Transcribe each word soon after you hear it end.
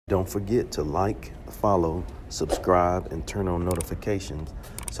Don't forget to like, follow, subscribe, and turn on notifications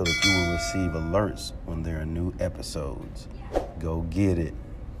so that you will receive alerts when there are new episodes. Go get it.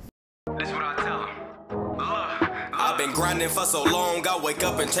 That's what I tell them. I've been grinding for so long, I wake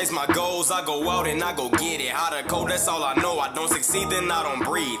up and chase my goals. I go out and I go get it. Hot or cold, that's all I know. I don't succeed, then I don't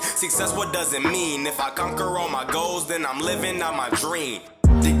breathe. Success, what does it mean? If I conquer all my goals, then I'm living out my dream.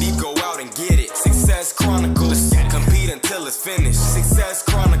 Dig deep, go out and get it. Success Chronicles. Compete until it's finished. Success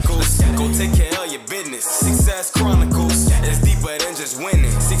Chronicles. Go take care of your business. Success Chronicles. It's deeper than just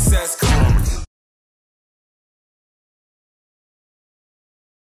winning. Success Chronicles.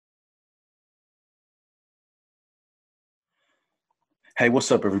 Hey,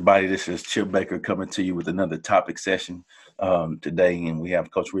 what's up, everybody? This is Chip Baker coming to you with another topic session today, and we have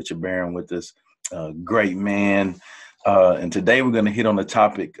Coach Richard Barron with us. Great man. And today we're going to hit on the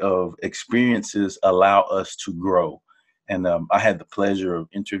topic of experiences allow us to grow. And I had the pleasure of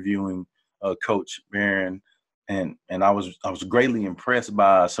interviewing Coach Barron, and I was greatly impressed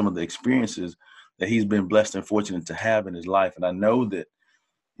by some of the experiences that he's been blessed and fortunate to have in his life. And I know that,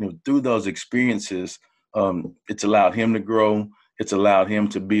 through those experiences, it's allowed him to grow. It's allowed him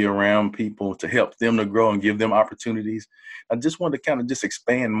to be around people, to help them to grow and give them opportunities. I just wanted to kind of just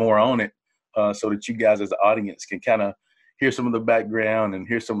expand more on it so that you guys as the audience can kind of hear some of the background and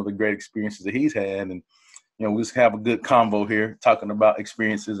hear some of the great experiences that he's had. And, we'll just have a good convo here talking about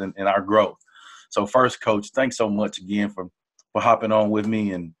experiences and our growth. So first, Coach, thanks so much again for hopping on with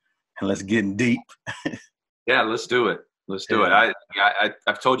me and let's get in deep. Yeah, let's do it. Let's do it.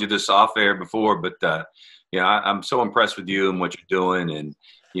 I've told you this off air before, but I'm so impressed with you and what you're doing, and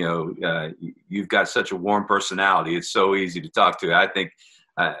you've got such a warm personality. It's so easy to talk to. I think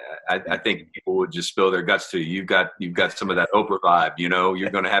people would just spill their guts to you. You've got some of that Oprah vibe. You're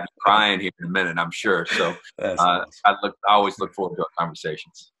going to have me crying here in a minute, I'm sure. So awesome. I always look forward to our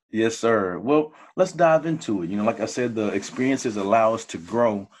conversations. Yes, sir. Well, let's dive into it. Like I said, the experiences allow us to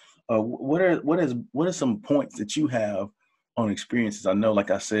grow. What are some points that you have on experiences? I know,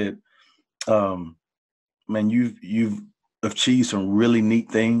 like I said, man, you've achieved some really neat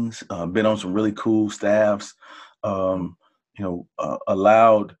things, been on some really cool staffs,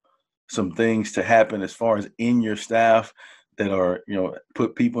 allowed some things to happen as far as in your staff that are,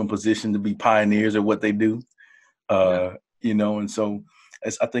 put people in position to be pioneers of what they do, and so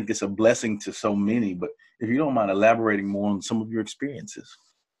I think it's a blessing to so many. But if you don't mind elaborating more on some of your experiences.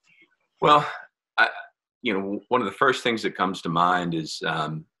 Well, one of the first things that comes to mind is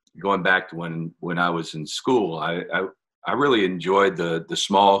going back to when I was in school. I really enjoyed the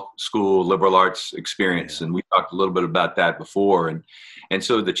small school liberal arts experience, and we talked a little bit about that before. And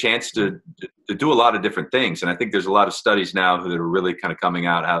so the chance to do a lot of different things, and I think there's a lot of studies now that are really kind of coming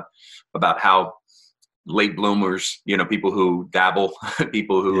out about how late bloomers, people who dabble,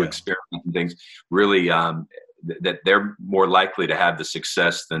 people who experiment in things, really that they're more likely to have the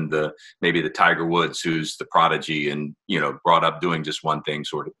success than maybe the Tiger Woods, who's the prodigy and, brought up doing just one thing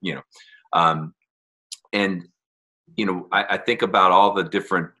sort of, I think about all the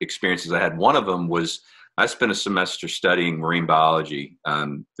different experiences I had. One of them was I spent a semester studying marine biology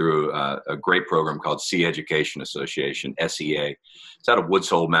through a great program called Sea Education Association, SEA. It's out of Woods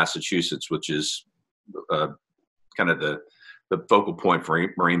Hole, Massachusetts, which is kind of the focal point for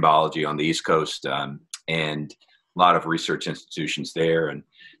marine biology on the East Coast. And a lot of research institutions there. And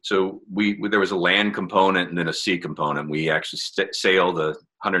so there was a land component and then a sea component. We actually sailed a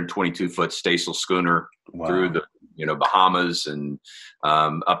 122-foot staysail schooner through the Bahamas and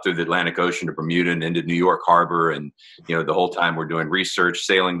up through the Atlantic Ocean to Bermuda and into New York Harbor. And the whole time we're doing research,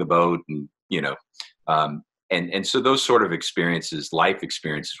 sailing the boat, and and so those sort of experiences, life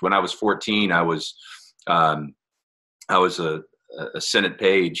experiences. When I was 14, I was a Senate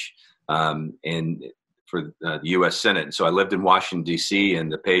page and for the U.S. Senate. And so I lived in Washington, D.C. in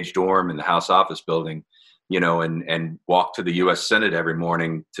the Page Dorm in the House Office Building, and walked to the U.S. Senate every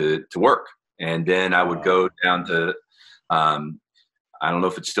morning to work. And then I would go down to, I don't know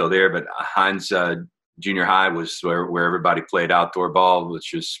if it's still there, but Hines Junior High was where everybody played outdoor ball,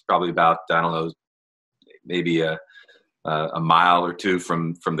 which was probably about, I don't know, maybe a mile or two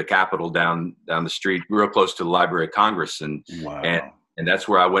from the Capitol down the street, real close to the Library of Congress. And that's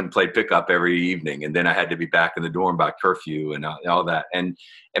where I went and played pickup every evening. And then I had to be back in the dorm by curfew and all that.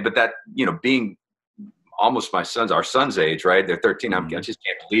 But that, being almost our son's age, right? They're 13. I just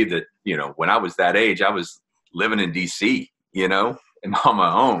can't believe that, when I was that age, I was living in DC, and on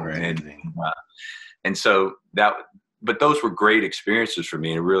my own. And so but those were great experiences for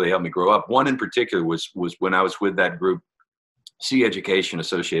me, and it really helped me grow up. One in particular was when I was with that group, Sea Education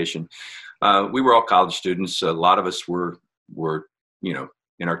Association. We were all college students. A lot of us were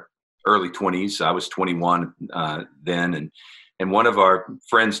in our early 20s. I was 21 then, and one of our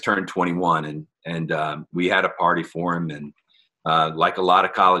friends turned 21, and we had a party for him. And like a lot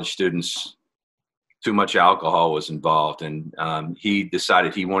of college students, too much alcohol was involved, and he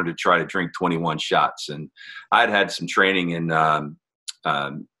decided he wanted to try to drink 21 shots. And I'd had some training in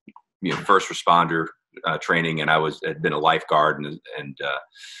first responder training, and I had been a lifeguard, and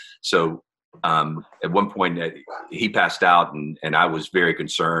so at one point he passed out, and I was very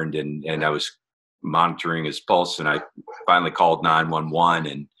concerned, and I was monitoring his pulse, and I finally called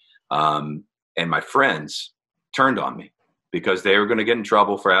 911, and my friends turned on me because they were going to get in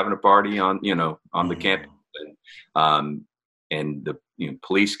trouble for having a party on the campus, and the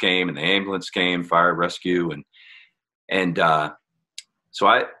police came, and the ambulance came, fire rescue, and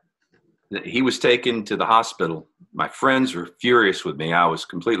so he was taken to the hospital. My friends were furious with me. I was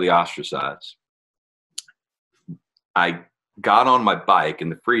completely ostracized. I got on my bike in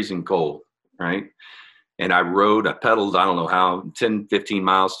the freezing cold, right? And I pedaled, I don't know how, 10, 15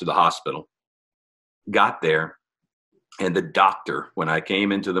 miles to the hospital. Got there, and the doctor, when I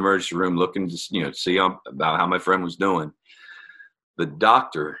came into the emergency room looking to see about how my friend was doing, the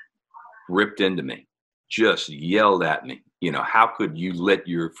doctor ripped into me, just yelled at me. How could you let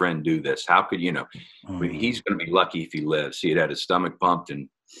your friend do this? How could, he's going to be lucky if he lives. He had his stomach pumped. And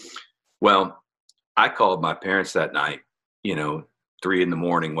well, I called my parents that night, 3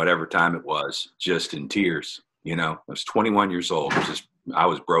 a.m, whatever time it was, just in tears. I was 21 years old. I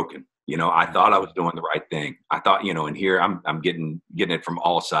was broken. I thought I was doing the right thing. I thought, and here I'm getting it from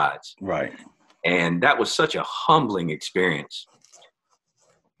all sides. Right. And that was such a humbling experience,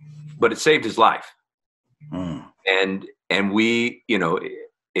 but it saved his life. And we,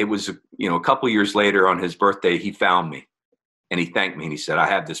 it was, a couple of years later on his birthday, he found me and he thanked me, and he said, I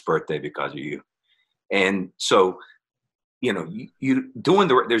have this birthday because of you. And so,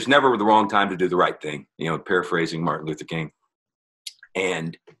 there's never the wrong time to do the right thing, paraphrasing Martin Luther King.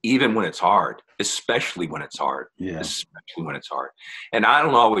 And even when it's hard, especially when it's hard, And I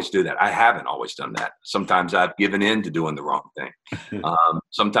don't always do that. I haven't always done that. Sometimes I've given in to doing the wrong thing.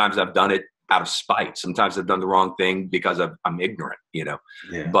 Sometimes I've done it out of spite. Sometimes I've done the wrong thing because I'm ignorant, Yeah.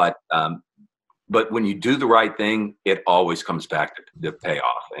 But when you do the right thing, it always comes back to pay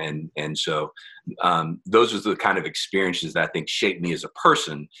off. And so those are the kind of experiences that I think shape me as a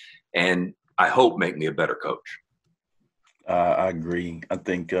person, and I hope make me a better coach. I agree. I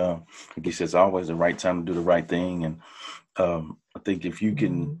think, like you said, it's always the right time to do the right thing. And I think if you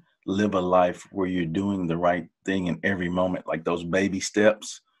can live a life where you're doing the right thing in every moment, like those baby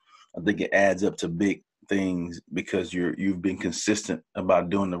steps, I think it adds up to big things because you've been consistent about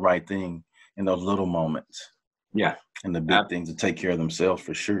doing the right thing in those little moments. Yeah. And the big things to take care of themselves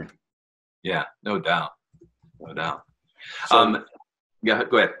for sure. Yeah, no doubt. No doubt. So, yeah,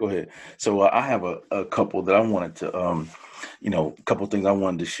 go ahead. Go ahead. So I have a couple that I wanted to, a couple of things I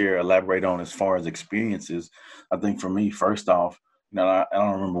wanted to share, elaborate on as far as experiences. I think for me, first off, I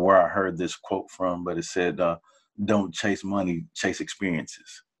don't remember where I heard this quote from, but it said, don't chase money, chase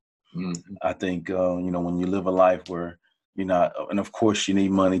experiences. Mm-hmm. I think, when you live a life where you're not, and of course you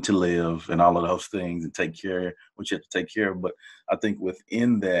need money to live and all of those things and take care of what you have to take care of. But I think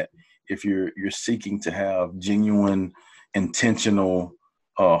within that, if you're seeking to have genuine, intentional,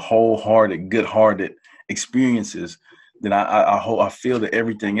 wholehearted, good-hearted experiences, then I feel that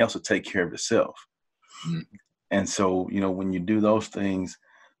everything else will take care of itself. Mm-hmm. And so, when you do those things,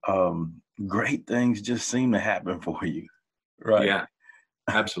 great things just seem to happen for you. Right. Yeah,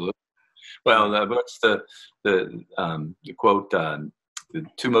 absolutely. Well, what's the quote? The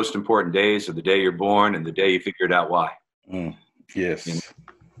two most important days are the day you're born and the day you figured out why. Yes.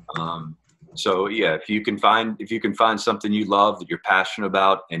 So yeah, if you can find something you love that you're passionate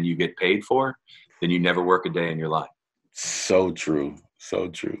about and you get paid for, then you never work a day in your life. So true. So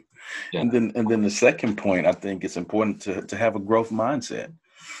true. Yeah. And then the second point, I think it's important to have a growth mindset.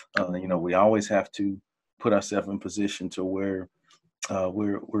 We always have to put ourselves in position to where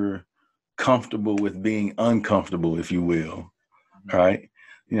we're comfortable with being uncomfortable, if you will. Right.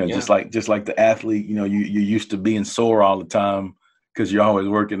 Just like the athlete, you're used to being sore all the time because you're always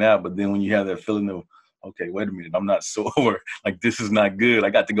working out. But then when you have that feeling of, okay, wait a minute, I'm not sore. Like, this is not good. I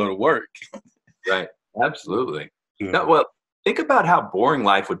got to go to work. Right. Absolutely. Yeah. No, well, think about how boring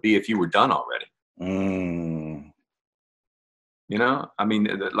life would be if you were done already. I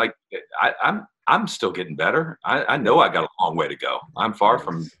mean, like I'm still getting better. I know I got a long way to go. I'm far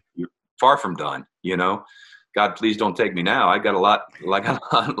from done. God, please don't take me now. I got a lot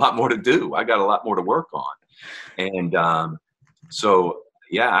more to do. I got a lot more to work on. And so,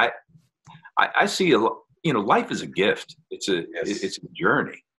 yeah, I see life is a gift. It's a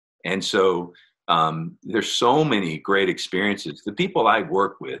journey. And so there's so many great experiences. The people I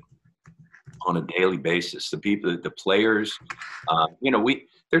work with on a daily basis, the players,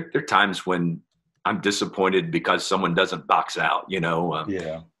 there are times when I'm disappointed because someone doesn't box out,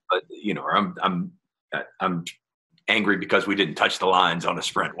 but or I'm angry because we didn't touch the lines on a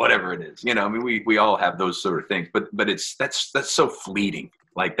sprint, whatever it is. I mean, we all have those sort of things, but that's so fleeting.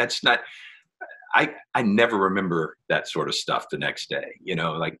 Like that's not, I never remember that sort of stuff the next day,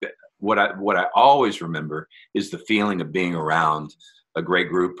 like what I always remember is the feeling of being around a great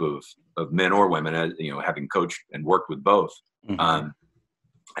group of men or women, having coached and worked with both. Mm-hmm.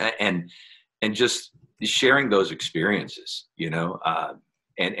 And just sharing those experiences,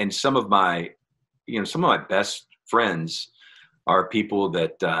 and some of my best friends are people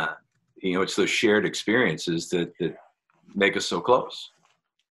that, it's those shared experiences that make us so close.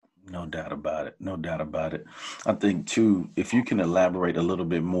 No doubt about it. No doubt about it. I think too, if you can elaborate a little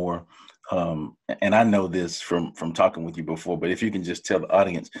bit more, and I know this from talking with you before, but if you can just tell the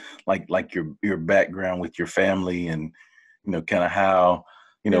audience, like your background with your family and, kind of how,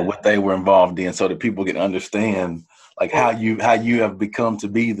 what they were involved in so that people can understand like how you have become to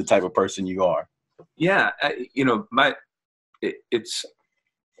be the type of person you are. Yeah. It's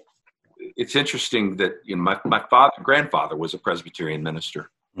interesting that, my grandfather was a Presbyterian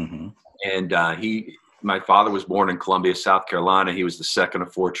minister. Mm-hmm. And my father was born in Columbia, South Carolina. He was the second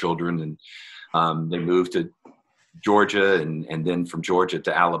of 4 children, and they moved to Georgia and then from Georgia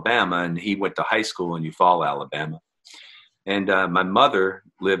to Alabama, and he went to high school in Eufaula, Alabama. And my mother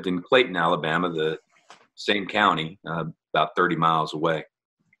lived in Clayton, Alabama, the same county, about 30 miles away.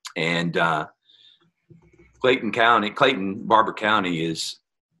 And Barber County is,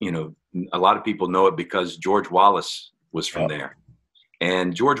 a lot of people know it because George Wallace was from there.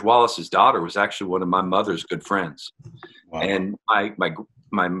 And George Wallace's daughter was actually one of my mother's good friends. Wow. And my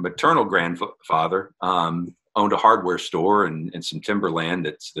maternal grandfather owned a hardware store and some timberland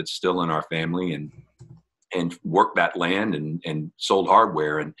that's still in our family, and worked that land and sold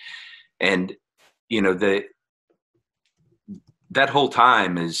hardware. And that whole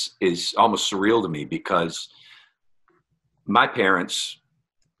time is almost surreal to me because my parents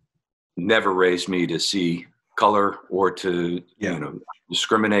never raised me to see color or to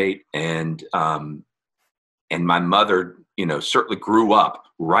discriminate, and my mother certainly grew up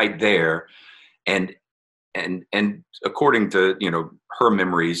right there, and according to her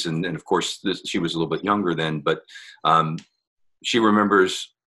memories, and of course she was a little bit younger then, but she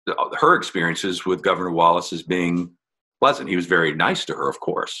remembers her experiences with Governor Wallace as being pleasant. He was very nice to her, of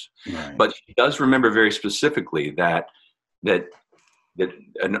course, right. But she does remember very specifically that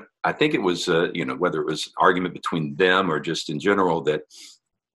and I think it was, whether it was an argument between them or just in general, that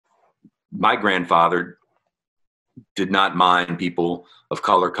my grandfather did not mind people of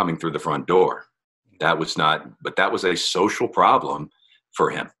color coming through the front door. That was a social problem for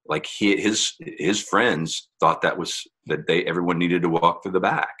him. Like his friends thought everyone needed to walk through the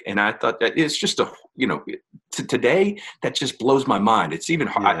back. And I thought that it's just today that just blows my mind. It's even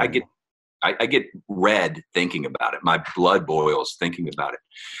hard. Yeah. I get red thinking about it. My blood boils thinking about it.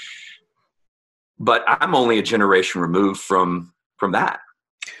 But I'm only a generation removed from that.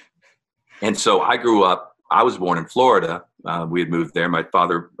 And so I grew up, I was born in Florida. We had moved there. My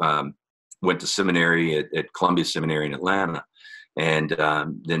father went to seminary at Columbia Seminary in Atlanta, and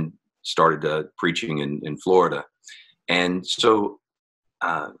then started preaching in Florida. And so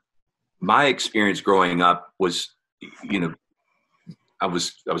my experience growing up was, I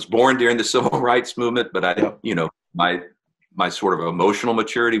was born during the civil rights movement, but my sort of emotional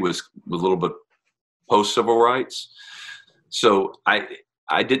maturity was a little bit post civil rights. So I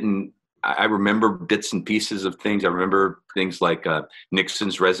remember bits and pieces of things. I remember things like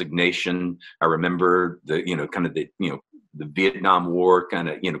Nixon's resignation. I remember the Vietnam War kind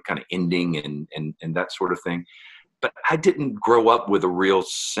of ending and that sort of thing. But I didn't grow up with a real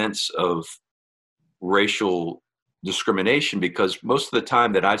sense of racial discrimination, because most of the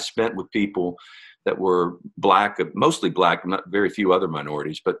time that I spent with people that were Black, mostly Black, not very few other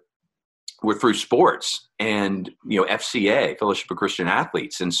minorities, but were through sports and, FCA, Fellowship of Christian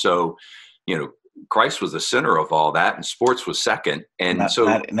Athletes. And so, Christ was the center of all that, and sports was second. And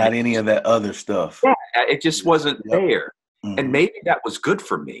not any of that other stuff. Yeah, it just wasn't there. Mm-hmm. And maybe that was good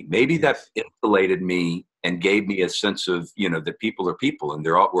for me. Maybe that insulated me and gave me a sense of, that people are people, and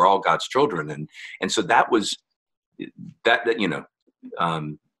we're all God's children. And so that was that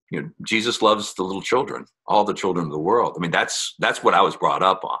Jesus loves the little children, all the children of the world. I mean, that's what I was brought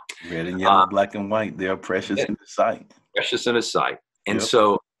up on. Red and yellow, black and white, they are precious in His sight. Precious in His sight. And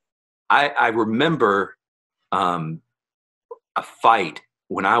so I remember a fight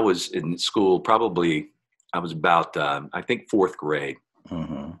when I was in school. Probably I was about, I think, fourth grade.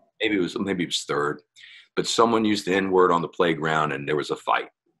 Mm-hmm. Maybe it was third, but someone used the N-word on the playground and there was a fight.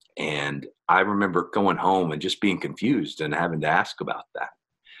 And I remember going home and just being confused and having to ask about that.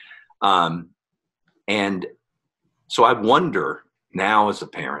 And so I wonder now as a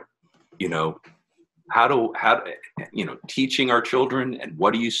parent, how teaching our children, and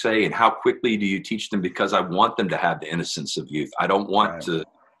what do you say and how quickly do you teach them? Because I want them to have the innocence of youth. I don't want to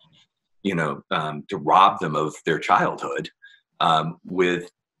rob them of their childhood with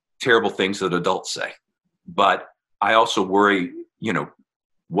terrible things that adults say. But I also worry,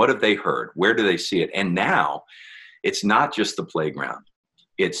 what have they heard? Where do they see it? And now it's not just the playground.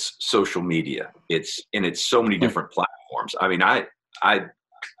 It's social media. It's so many different platforms. I mean, I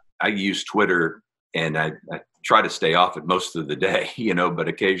use Twitter, and I try to stay off it most of the day, but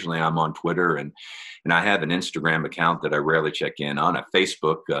occasionally I'm on Twitter, and I have an Instagram account that I rarely check in on, a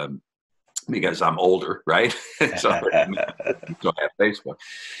Facebook, because I'm older, right? so I have Facebook.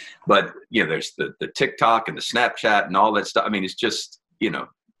 But, there's the TikTok and the Snapchat and all that stuff. I mean, it's just,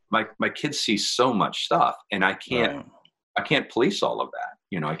 my kids see so much stuff, and I can't police all of that.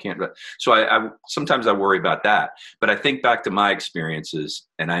 I can't. So I sometimes I worry about that. But I think back to my experiences,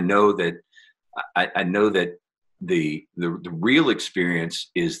 and I know that the real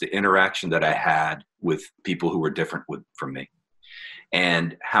experience is the interaction that I had with people who were different from me,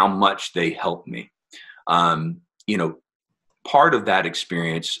 and how much they helped me. Part of that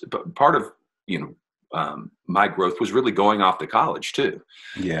experience, part of my growth was really going off to college too.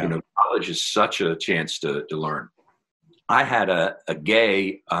 Yeah. College is such a chance to learn. I had a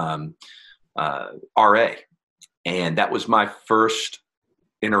gay RA, and that was my first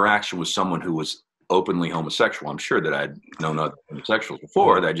interaction with someone who was openly homosexual. I'm sure that I'd known other homosexuals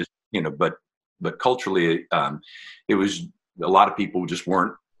before. That just, but culturally, it was a lot of people just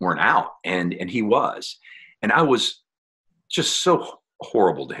weren't out, and he was, and I was just so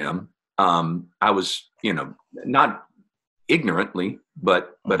horrible to him. I was, not ignorantly,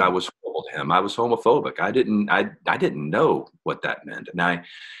 but I was horrible to him. I was homophobic. I didn't know what that meant. And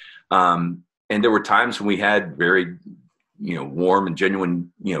and there were times when we had very, warm and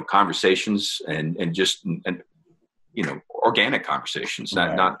genuine, conversations and organic conversations,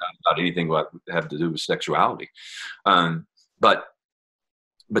 not about anything that have to do with sexuality. But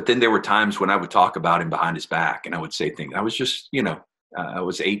then there were times when I would talk about him behind his back, and I would say things. I was just, I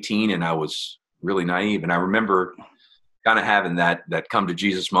was 18 and I was really naive. And I remember kind of having that come to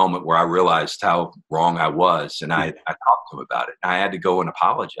Jesus moment where I realized how wrong I was. And I talked to him about it. I had to go and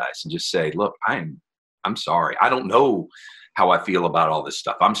apologize and just say, look, I'm sorry. I don't know how I feel about all this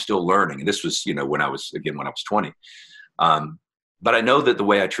stuff. I'm still learning. And this was, when I was 20. But I know that the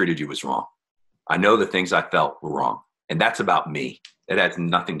way I treated you was wrong. I know the things I felt were wrong. And that's about me. It has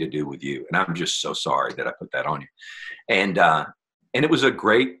nothing to do with you. And I'm just so sorry that I put that on you. And it was a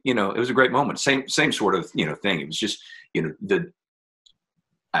great, it was a great moment. Same sort of, thing. It was just,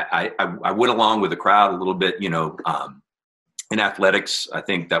 I went along with the crowd a little bit, in athletics. I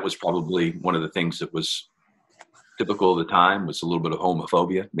think that was probably one of the things that was typical of the time, was a little bit of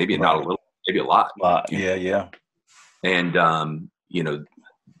homophobia, maybe not a little, maybe a lot. Yeah. And,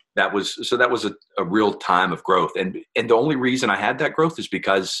 that was a real time of growth. And the only reason I had that growth is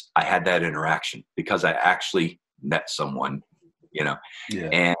because I had that interaction, because I actually met someone, Yeah.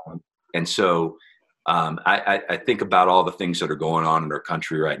 And so I think about all the things that are going on in our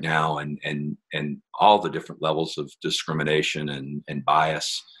country right now, and all the different levels of discrimination and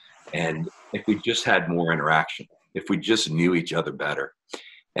bias. And if we just had more interaction, if we just knew each other better,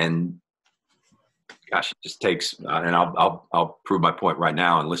 and gosh, it just takes, and I'll prove my point right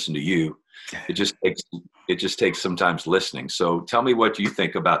now and listen to you. It just takes sometimes listening. So tell me what you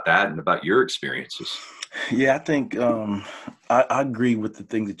think about that and about your experiences. Yeah, I think I agree with the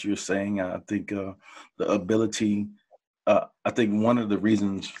things that you're saying. I think the ability, I think one of the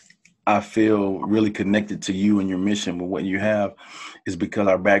reasons I feel really connected to you and your mission with what you have is because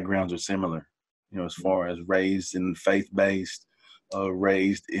our backgrounds are similar, as far as raised in faith-based,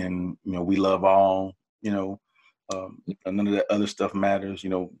 raised in, we love all, none of that other stuff matters,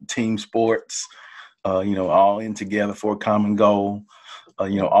 team sports, all in together for a common goal.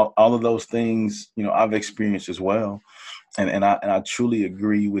 All of those things, I've experienced as well. And I truly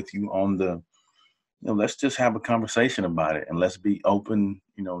agree with you on the, let's just have a conversation about it, and let's be open,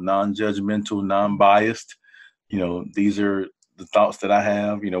 non-judgmental, non-biased. These are the thoughts that I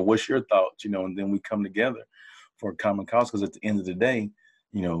have, what's your thoughts, and then we come together for a common cause. Because at the end of the day,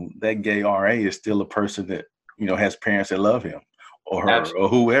 that gay RA is still a person that, has parents that love him, or her or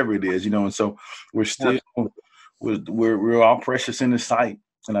whoever it is, and so we're still we're all precious in His sight.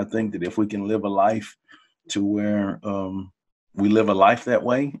 And I think that if we can live a life to where we live a life that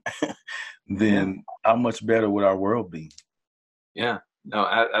way, then how much better would our world be? Yeah, no,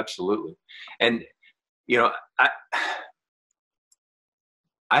 absolutely. And,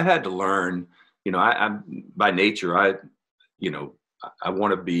 I've had to learn, I'm by nature, I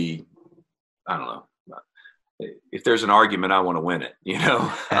want to be, I don't know, if there's an argument, I want to win it,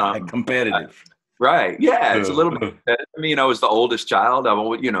 competitive. Right. Yeah. It's a little bit, I was the oldest child.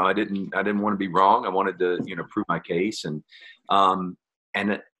 I didn't want to be wrong. I wanted to, prove my case. And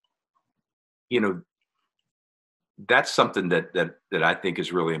that's something that I think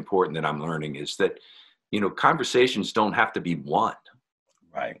is really important that I'm learning is that, conversations don't have to be won.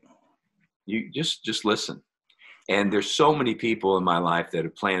 Right. You just listen. And there's so many people in my life that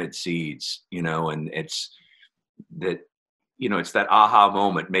have planted seeds, and it's that, it's that aha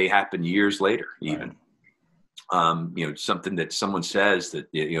moment may happen years later, even. Right. Something that someone says that,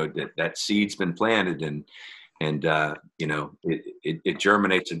 that seed's been planted and it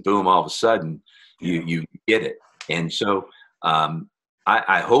germinates and boom, all of a sudden you get it. And so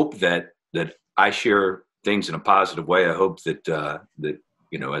I hope that I share things in a positive way. I hope that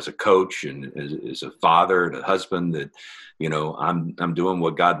as a coach and as a father and a husband that, I'm doing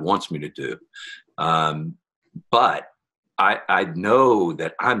what God wants me to do. But I know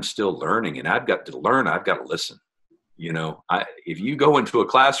that I'm still learning and I've got to learn. I've got to listen. If you go into a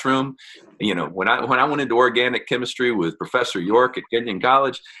classroom, when I went into organic chemistry with Professor York at Kenyon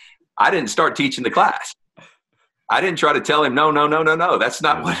College, I didn't start teaching the class. I didn't try to tell him, no. That's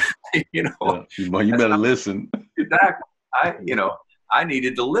not what, Well, you better listen. Exactly. I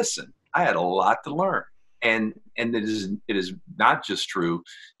needed to listen. I had a lot to learn. And it is not just true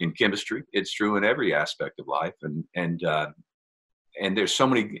in chemistry. It's true in every aspect of life. And there's so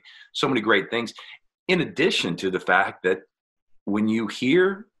many great things. In addition to the fact that when you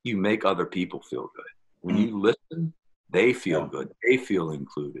hear, you make other people feel good. When you listen, they feel good. They feel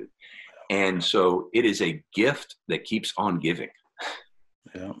included. And so it is a gift that keeps on giving.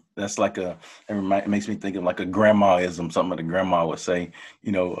 Yeah, that's it makes me think of like a grandmaism, something that a grandma would say,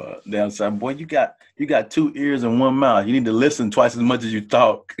 they'll say, boy, you got 2 ears and 1 mouth. You need to listen twice as much as you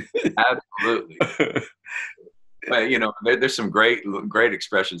talk. Absolutely. But, there's some great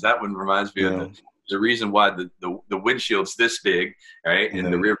expressions. That one reminds me of the reason why the windshield's this big, right?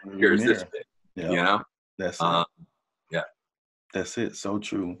 And the rear mirror is this big, That's yeah. That's it. So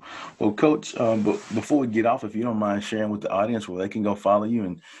true. Well, Coach, but before we get off, if you don't mind sharing with the audience where they can go follow you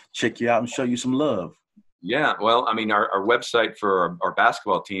and check you out and show you some love. Yeah. Well, our website for our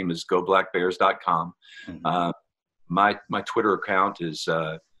basketball team is goblackbears.com. Mm-hmm. My Twitter account is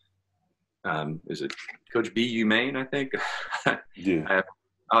it Coach B.U. Maine, I think? Yeah.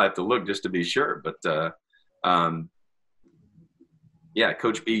 I'll have to look just to be sure. But,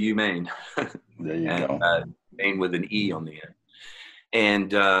 Coach B.U. Maine. There you go. Maine with an E on the end.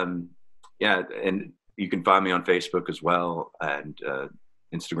 And and you can find me on Facebook as well and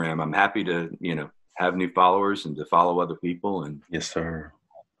Instagram. I'm happy to, have new followers and to follow other people. And yes, sir.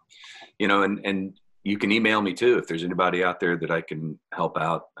 And you can email me too if there's anybody out there that I can help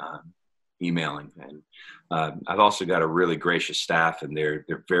out emailing. And I've also got a really gracious staff, and they're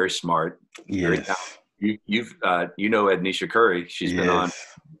very smart. Yes. Very talented. You've Ednisha Curry. She's been on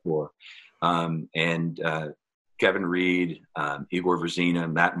before. And Kevin Reed, Igor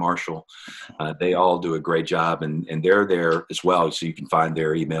Verzina, Matt Marshall, they all do a great job, and they're there as well. So you can find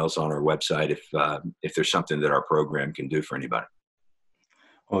their emails on our website if there's something that our program can do for anybody.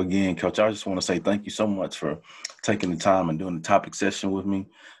 Well, again, Coach, I just want to say thank you so much for taking the time and doing the topic session with me.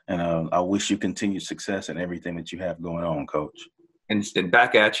 And I wish you continued success in everything that you have going on, Coach. And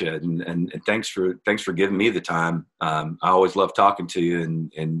back at you, and thanks for giving me the time. I always love talking to you,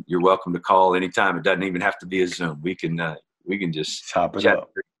 and you're welcome to call anytime. It doesn't even have to be a Zoom. We can just chop it up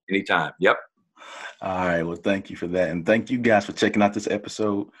anytime. Yep. All right. Well, thank you for that, and thank you guys for checking out this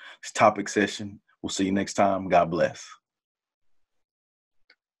episode, this topic session. We'll see you next time. God bless.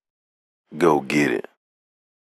 Go get it.